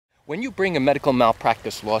When you bring a medical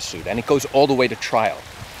malpractice lawsuit and it goes all the way to trial,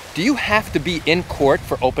 do you have to be in court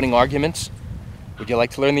for opening arguments? Would you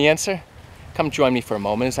like to learn the answer? Come join me for a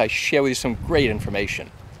moment as I share with you some great information.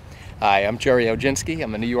 Hi, I'm Gerry Oginski.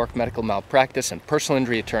 I'm a New York medical malpractice and personal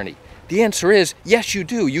injury attorney. The answer is, yes, you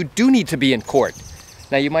do. You do need to be in court.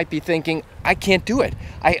 Now, you might be thinking, I can't do it.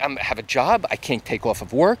 I have a job. I can't take off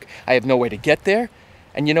of work. I have no way to get there.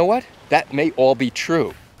 And you know what? That may all be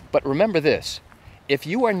true. But remember this. If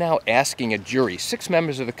you are now asking a jury, 6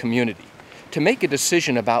 members of the community, to make a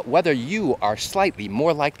decision about whether you are slightly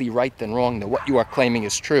more likely right than wrong than what you are claiming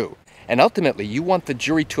is true, and ultimately you want the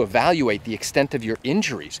jury to evaluate the extent of your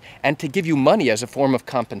injuries and to give you money as a form of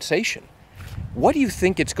compensation, what do you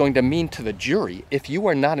think it's going to mean to the jury if you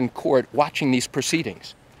are not in court watching these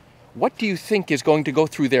proceedings? What do you think is going to go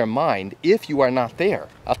through their mind if you are not there?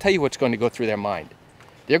 I'll tell you what's going to go through their mind.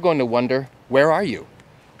 They're going to wonder, where are you?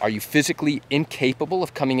 Are you physically incapable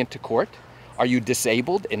of coming into court? Are you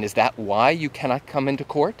disabled, and is that why you cannot come into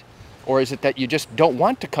court? Or is it that you just don't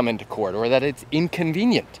want to come into court, or that it's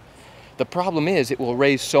inconvenient? The problem is it will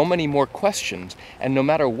raise so many more questions, and no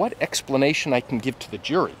matter what explanation I can give to the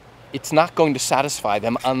jury, it's not going to satisfy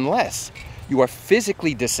them unless you are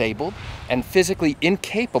physically disabled and physically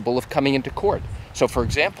incapable of coming into court. So for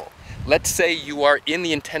example, let's say you are in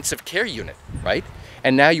the intensive care unit, right?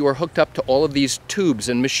 And now you are hooked up to all of these tubes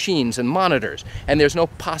and machines and monitors, and there's no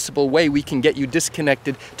possible way we can get you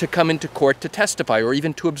disconnected to come into court to testify or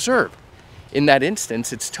even to observe. In that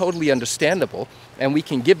instance, it's totally understandable, and we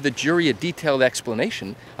can give the jury a detailed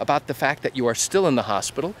explanation about the fact that you are still in the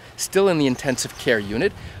hospital, still in the intensive care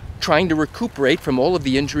unit, trying to recuperate from all of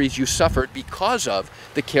the injuries you suffered because of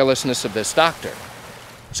the carelessness of this doctor.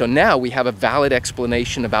 So now we have a valid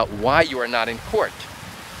explanation about why you are not in court.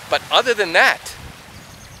 But other than that,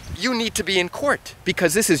 you need to be in court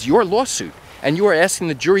because this is your lawsuit and you are asking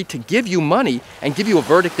the jury to give you money and give you a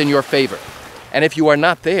verdict in your favor. And if you are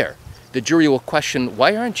not there, the jury will question,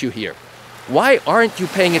 why aren't you here? Why aren't you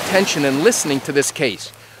paying attention and listening to this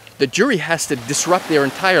case? The jury has to disrupt their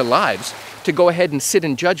entire lives to go ahead and sit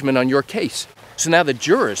in judgment on your case. So now the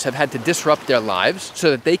jurors have had to disrupt their lives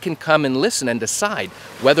so that they can come and listen and decide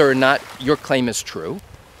whether or not your claim is true.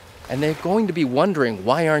 And they're going to be wondering,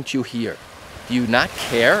 why aren't you here? Do you not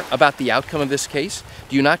care about the outcome of this case?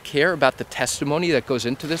 Do you not care about the testimony that goes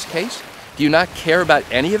into this case? Do you not care about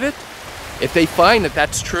any of it? If they find that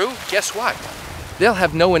that's true, guess what? They'll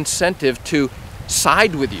have no incentive to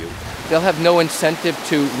side with you. They'll have no incentive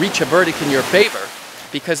to reach a verdict in your favor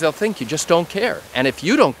because they'll think you just don't care. And if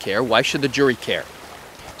you don't care, why should the jury care?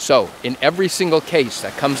 So, in every single case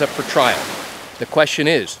that comes up for trial, the question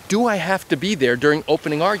is, do I have to be there during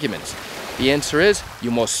opening arguments? The answer is,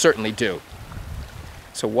 you most certainly do.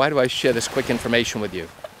 So why do I share this quick information with you?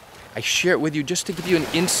 I share it with you just to give you an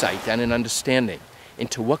insight and an understanding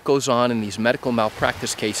into what goes on in these medical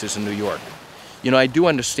malpractice cases in New York. You know, I do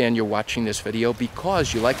understand you're watching this video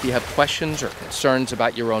because you likely have questions or concerns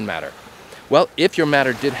about your own matter. Well, if your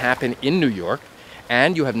matter did happen in New York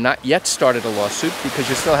and you have not yet started a lawsuit because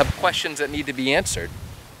you still have questions that need to be answered,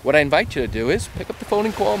 what I invite you to do is pick up the phone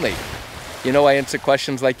and call me. You know I answer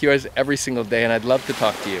questions like yours every single day, and I'd love to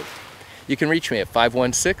talk to you. You can reach me at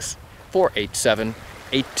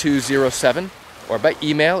 516-487-8207 or by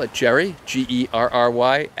email at Gerry, Gerry,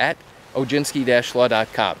 at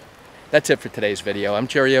oginski-law.com. That's it for today's video. I'm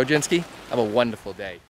Gerry Oginski. Have a wonderful day.